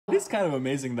It's kind of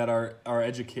amazing that our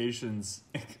educations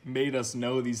made us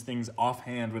know these things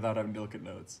offhand without having to look at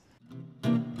notes.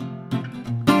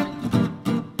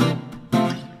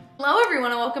 Hello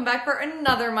everyone and welcome back for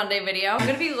another Monday video. I'm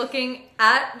gonna be looking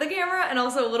at the camera and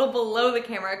also a little below the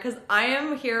camera because I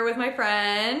am here with my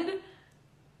friend.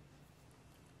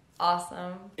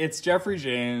 Awesome. It's Jeffrey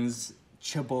James.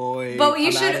 Chaboy. But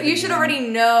you should already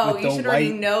know. You should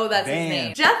already know that's his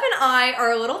name. Jeff and I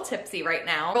are a little tipsy right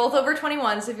now. Both over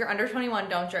 21, so if you're under 21,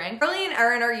 don't drink. Carly and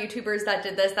Erin are YouTubers that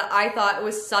did this that I thought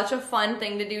was such a fun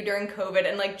thing to do during COVID,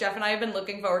 and like Jeff and I have been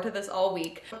looking forward to this all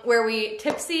week, where we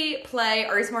tipsy play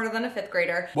Are You Smarter Than a Fifth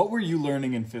Grader? What were you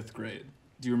learning in 5th grade?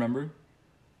 Do you remember?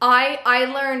 I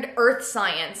learned earth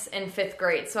science in 5th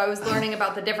grade, so I was learning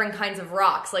about the different kinds of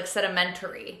rocks, like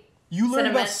sedimentary. You learned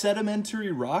about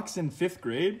sedimentary rocks in 5th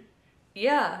grade?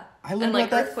 Yeah. I learned about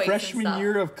that freshman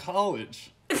year of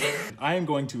college. I am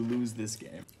going to lose this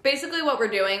game. Basically what we're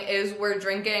doing is we're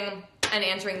drinking and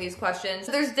answering these questions.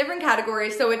 There's different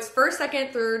categories, so it's 1st,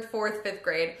 2nd, 3rd, 4th, 5th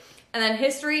grade, and then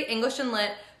history, English and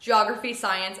lit, geography,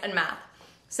 science, and math.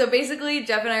 So basically,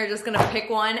 Jeff and I are just gonna pick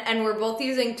one, and we're both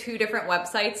using 2 different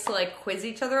websites to like quiz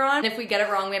each other on. If we get it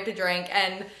wrong, we have to drink,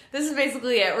 and this is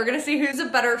basically it. We're gonna see who's a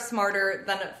better, smarter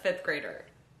than a 5th grader.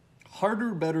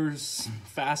 Harder, better,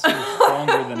 faster,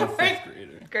 stronger than a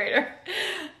 5th grader.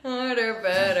 Harder,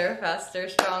 better, faster,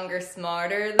 stronger,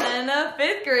 smarter than a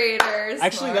 5th grader.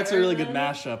 Actually, that's a really good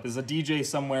mashup. Is a DJ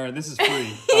somewhere, this is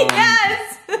free.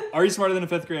 Yes! Are you smarter than a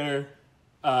 5th grader?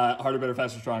 Harder, better,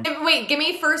 faster, stronger. Wait, give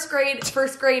me first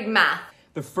grade math.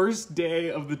 The first day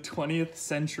of the 20th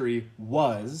century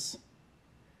was...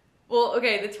 Well,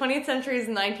 okay, the 20th century is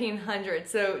 1900,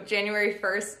 so January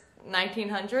 1st,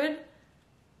 1900?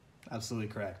 Absolutely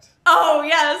correct. Oh,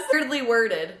 yes! Weirdly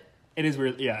worded. It is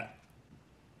weird, yeah.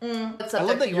 I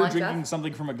love that you're drinking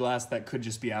something from a glass that could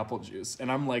just be apple juice,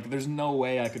 and I'm like, there's no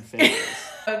way I could fake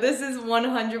this. This is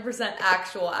 100%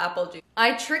 actual apple juice.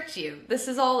 I tricked you. This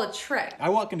is all a trick. I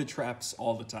walk into traps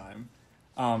all the time.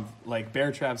 Like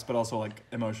bear traps, but also like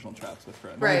emotional traps with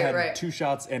friends. Right, I had right. 2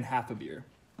 shots and half a beer.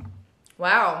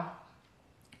 Wow.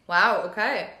 Wow,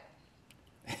 okay.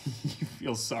 You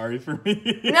feel sorry for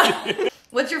me? No.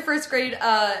 What's your 1st grade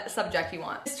subject you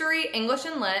want? History, English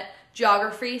and lit,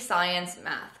 geography, science,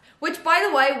 math. Which, by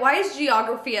the way, why is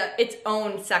geography its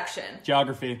own section?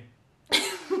 Geography.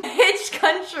 Which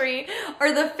country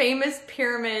are the famous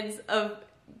pyramids of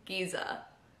Giza?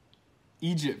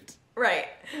 Egypt. Right.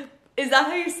 Is that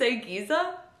how you say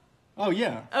Giza? Oh,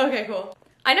 yeah. Okay, cool.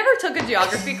 I never took a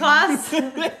geography class.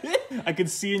 I could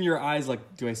see in your eyes,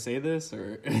 like, do I say this,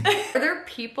 or... Are there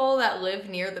people that live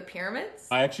near the pyramids?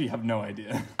 I actually have no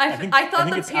idea. I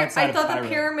thought the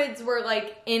pyramids were,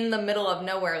 like, in the middle of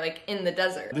nowhere, like, in the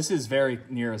desert. This is very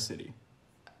near a city.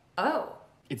 Oh.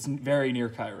 It's very near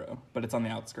Cairo, but it's on the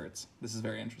outskirts. This is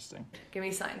very interesting. Give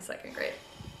me science 2nd grade.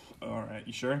 All right,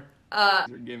 you sure?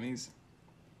 They're gimmies.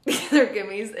 They're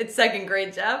gimmies. It's 2nd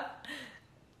grade, Jeff.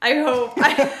 I hope.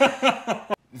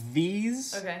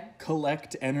 These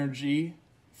collect energy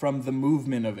from the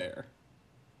movement of air.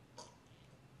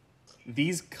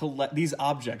 These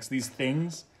objects, these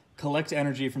things, collect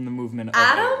energy from the movement of air.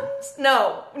 Atoms?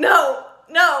 No.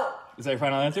 Is that your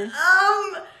final answer?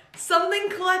 Something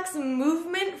collects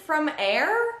movement from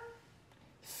air?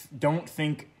 Don't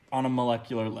think on a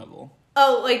molecular level.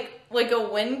 Oh, like a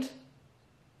windmill?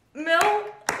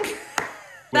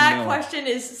 That question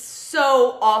is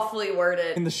so awfully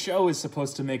worded. And the show is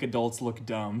supposed to make adults look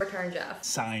dumb. Return, Jeff.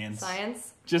 Science.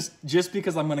 Science? Just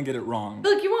because I'm gonna get it wrong.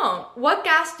 Look, you won't. What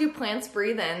gas do plants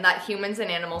breathe in that humans and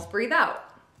animals breathe out?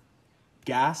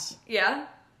 Gas? Yeah?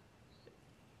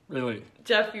 Really?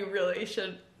 Jeff, you really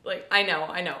should, like, I know.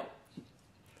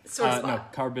 Sore spot. No,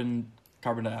 carbon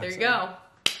dioxide. There you go.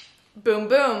 Boom,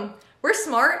 boom. We're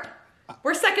smart.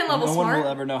 We're 2nd level smart. No one will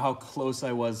ever know how close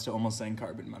I was to almost saying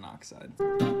carbon monoxide.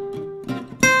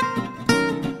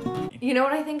 You know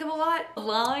what I think of a lot?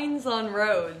 Lines on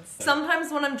roads.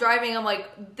 Sometimes when I'm driving, I'm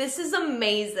like, this is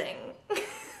amazing.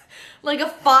 Like a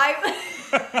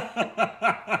 5-lane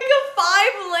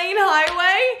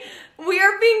highway, we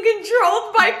are being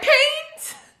controlled by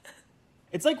paint.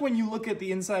 It's like when you look at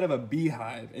the inside of a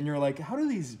beehive and you're like, how do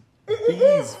these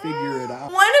bees figure it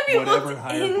out? When have you looked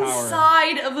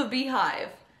inside of a beehive?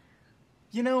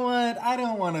 You know what? I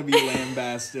don't want to be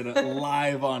lambasted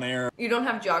live on air. You don't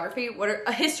have geography? What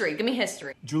are history? Give me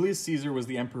history. Julius Caesar was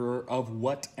the emperor of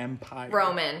what empire?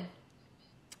 Roman.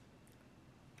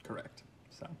 Correct.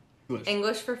 So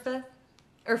English for 5th?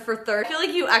 Or for 3rd? I feel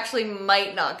like you actually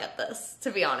might not get this,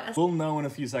 to be honest. We'll know in a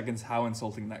few seconds how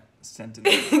insulting that sentence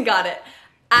is. Got it.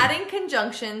 Adding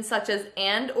conjunctions such as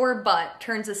and or but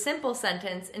turns a simple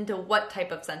sentence into what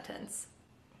type of sentence?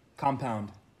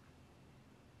 Compound.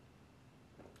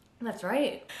 That's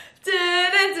right.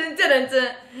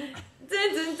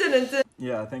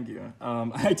 Yeah, thank you.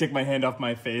 I took my hand off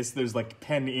my face. There's like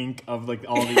pen ink of like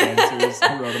all the answers.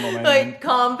 I wrote them on my hand. Like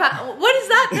compound. What is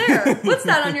that there? What's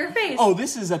that on your face? Oh,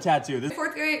 this is a tattoo.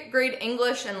 Fourth grade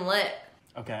English and lit.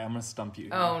 Okay, I'm gonna stump you.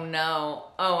 Oh no.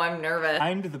 Oh, I'm nervous.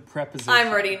 Find the preposition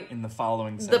I'm ready. In the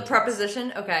following sentence. The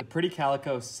preposition? Okay. The pretty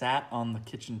calico sat on the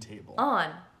kitchen table. On.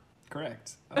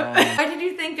 Correct. Why did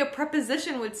you think a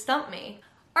preposition would stump me?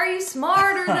 Are you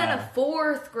smarter than a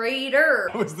fourth grader?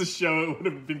 That was the show. It would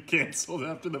have been canceled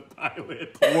after the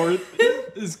pilot. Fourth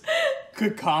is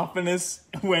cacophonous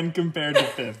when compared to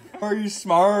fifth. Are you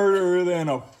smarter than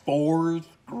a fourth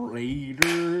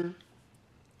grader?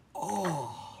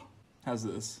 Oh. How's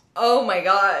this? Oh my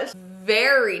gosh.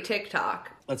 Very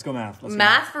TikTok. Let's go math.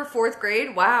 Math for fourth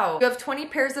grade? Wow. You have 20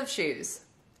 pairs of shoes.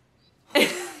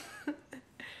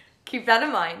 Keep that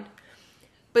in mind.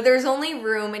 But there's only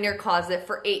room in your closet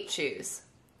for 8 shoes.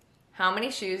 How many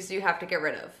shoes do you have to get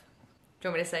rid of? Do you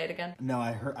want me to say it again? No,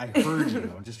 I heard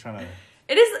you. I'm just trying to...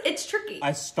 It's tricky.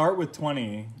 I start with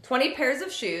 20. 20 pairs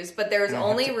of shoes, but there's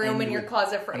only room in your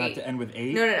closet for 8. I have to end with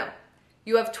 8? No.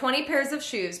 You have 20 pairs of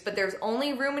shoes, but there's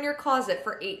only room in your closet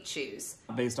for 8 shoes.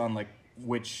 Based on like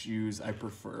which shoes I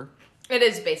prefer. It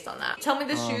is based on that. Tell me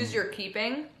the shoes you're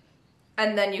keeping.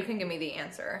 And then you can give me the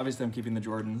answer. Obviously, I'm keeping the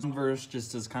Jordans. Converse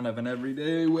just as kind of an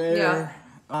everyday wear.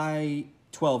 Yeah.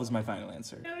 12 is my final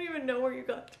answer. I don't even know where you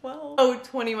got 12. Oh,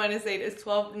 20 minus 8 is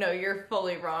 12. No, you're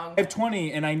fully wrong. I have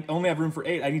 20 and I only have room for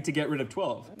 8. I need to get rid of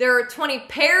 12. There are 20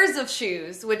 pairs of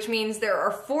shoes, which means there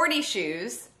are 40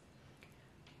 shoes.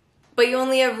 But you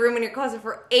only have room in your closet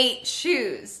for 8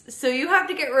 shoes. So you have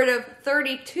to get rid of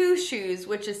 32 shoes,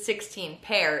 which is 16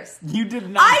 pairs. You did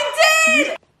not. I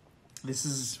did! This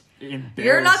is... embarrassing.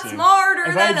 You're not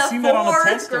smarter than a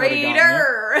fourth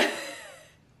grader.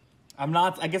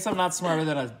 I guess I'm not smarter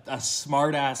than a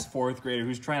smart ass fourth grader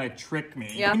who's trying to trick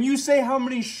me. Yeah. When you say how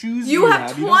many shoes you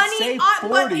have 20, you don't say 40.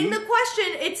 But in the question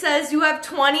it says you have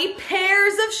 20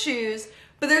 pairs of shoes,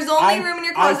 but there's only room in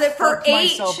your closet for 8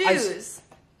 shoes.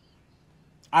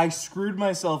 I screwed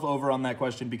myself over on that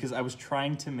question because I was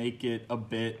trying to make it a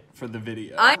bit for the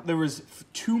video. There was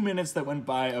 2 minutes that went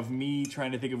by of me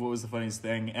trying to think of what was the funniest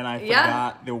thing, and I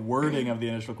forgot the wording of the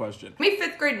initial question. Me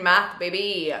 5th grade math,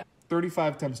 baby.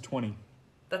 35 times 20.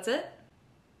 That's it?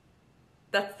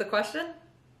 That's the question?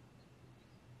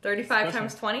 35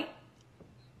 times 20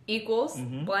 equals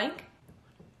blank?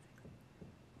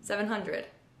 700.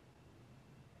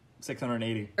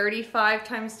 680. 35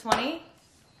 times 20?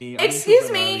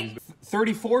 Excuse me.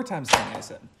 34 times 20, I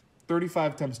said.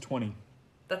 35 times 20.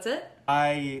 That's it?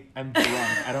 I am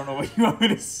drunk. I don't know what you want me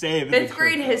to say. 5th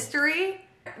grade history.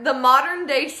 The modern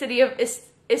day city of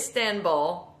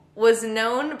Istanbul was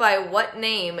known by what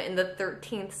name in the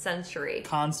 13th century?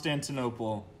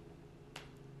 Constantinople.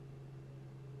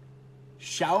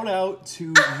 Shout out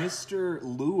to Mr.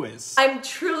 Lewis. I'm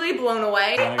truly blown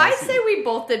away. I say we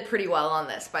both did pretty well on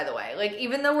this, by the way. Like,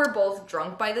 even though we're both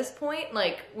drunk by this point,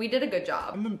 like, we did a good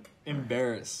job. I'm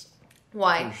embarrassed.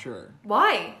 Why? For sure.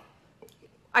 Why?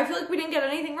 I feel like we didn't get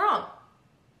anything wrong.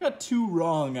 I got 2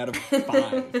 wrong out of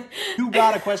 5. You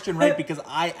got a question right because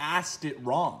I asked it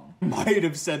wrong. Might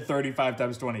have said 35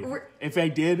 times 20. If I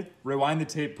did, rewind the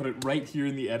tape, put it right here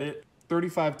in the edit.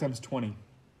 35 times 20.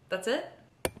 That's it?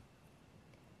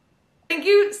 Thank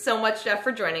you so much, Geoff,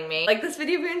 for joining me. Like this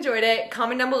video if you enjoyed it.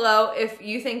 Comment down below if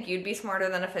you think you'd be smarter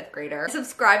than a 5th grader.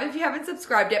 Subscribe if you haven't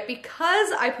subscribed yet because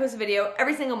I post a video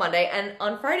every single Monday, and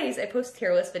on Fridays I post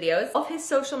tier list videos. All of his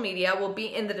social media will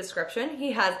be in the description.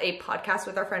 He has a podcast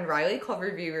with our friend Reilly called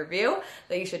Review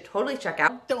that you should totally check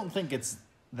out. I don't think it's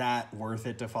that worth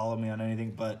it to follow me on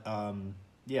anything, but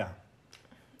yeah.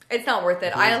 It's not worth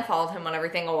it. I unfollowed him on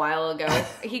everything a while ago.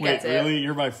 He gets it. Really?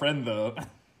 You're my friend though.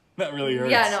 That really hurts.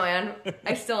 Yeah, no,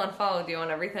 I still unfollowed you on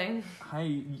everything.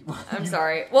 I'm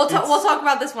sorry. We'll talk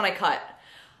about this when I cut.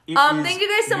 Thank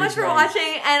you guys so much for watching,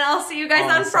 and I'll see you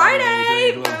guys on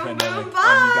Friday. Boom, boom,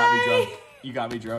 bye. You got me drunk.